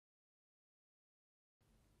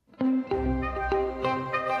The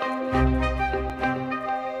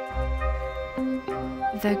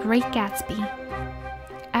Great Gatsby,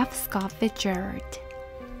 F. Scott Fitzgerald.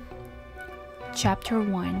 Chapter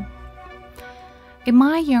 1. In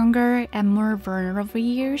my younger and more vulnerable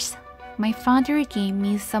years, my father gave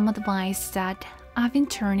me some advice that I've been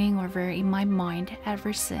turning over in my mind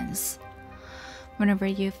ever since. Whenever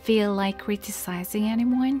you feel like criticizing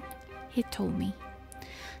anyone, he told me,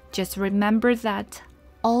 just remember that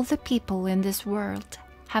all the people in this world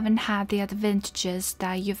haven't had the advantages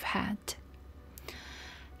that you've had.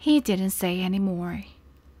 He didn't say any more,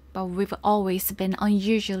 but we've always been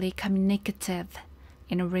unusually communicative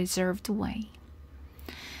in a reserved way.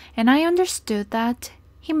 And I understood that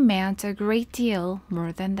he meant a great deal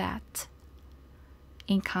more than that.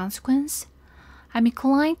 In consequence, I'm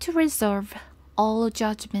inclined to reserve all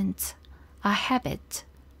judgment, a habit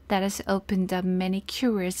that has opened up many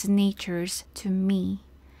curious natures to me,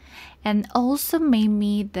 and also made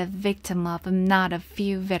me the victim of not a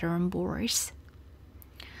few veteran bores.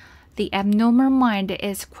 The abnormal mind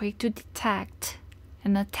is quick to detect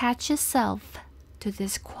and attach itself to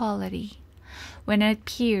this quality when it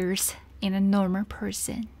appears in a normal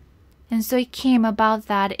person. And so it came about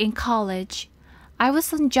that in college, I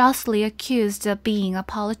was unjustly accused of being a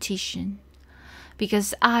politician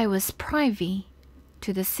because I was privy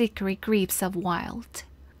to the secret griefs of Wilde,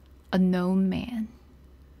 a known man.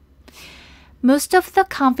 Most of the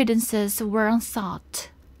confidences were unsought.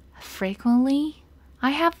 Frequently,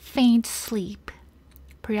 I have faint sleep,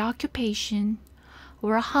 preoccupation,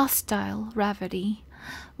 or a hostile gravity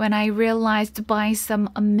when I realized by some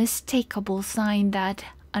unmistakable sign that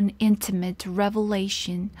an intimate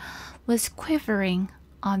revelation was quivering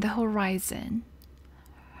on the horizon.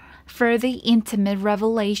 For the intimate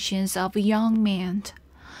revelations of young men,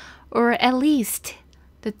 or at least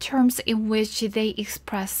the terms in which they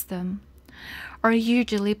express them, are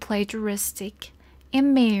usually plagiaristic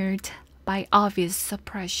and marred by obvious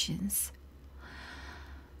suppressions.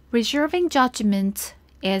 Reserving judgment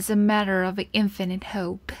is a matter of infinite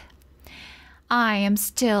hope. I am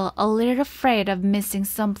still a little afraid of missing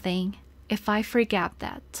something if I forget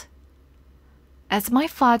that. As my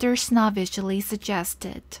father snobbishly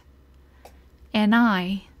suggested, and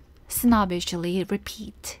I snobbishly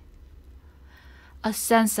repeat, a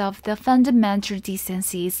sense of the fundamental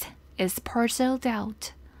decencies is parceled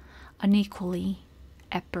out unequally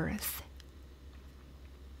at birth.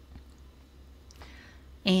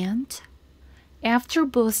 And after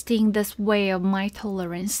boasting this way of my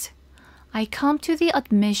tolerance, I come to the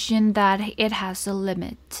admission that it has a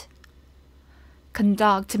limit.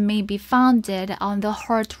 Conduct may be founded on the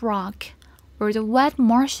hard rock or the wet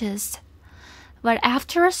marshes, but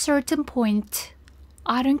after a certain point,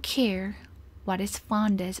 I don't care what it's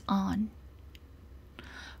founded on.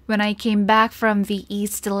 When I came back from the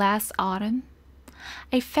East last autumn,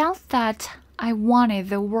 I felt that I wanted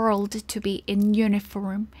the world to be in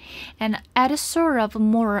uniform and at a sort of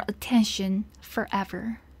more attention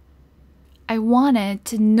forever. I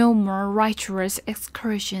wanted no more righteous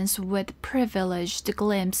excursions with privileged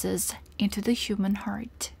glimpses into the human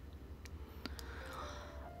heart.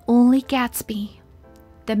 Only Gatsby,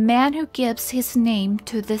 the man who gives his name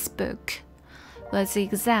to this book, was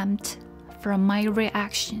exempt from my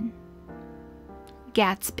reaction.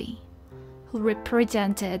 Gatsby, who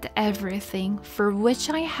represented everything for which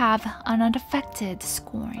I have an unaffected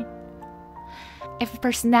scorn. If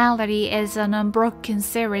personality is an unbroken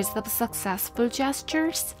series of successful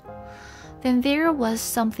gestures, then there was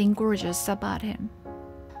something gorgeous about him,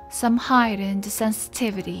 some heightened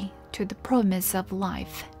sensitivity to the promise of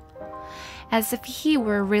life, as if he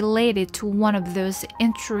were related to one of those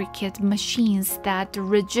intricate machines that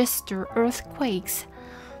register earthquakes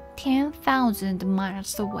 10,000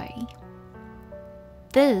 miles away.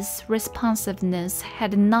 This responsiveness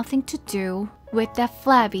had nothing to do with that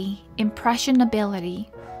flabby impressionability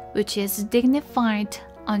which is dignified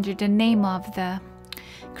under the name of the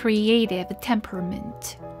creative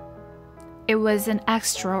temperament. It was an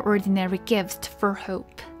extraordinary gift for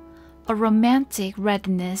hope, a romantic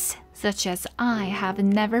readiness such as I have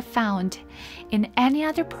never found in any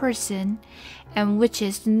other person and which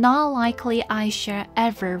is not likely I shall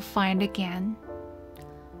ever find again.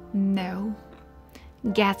 No.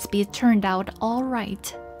 Gatsby turned out all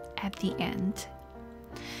right at the end.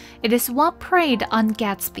 It is what preyed on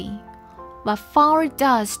Gatsby, what foul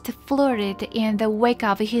dust floated in the wake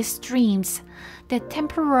of his dreams that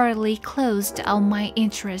temporarily closed out my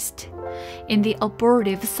interest in the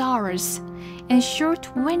abortive sorrows and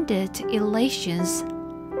short-winded elations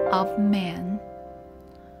of man.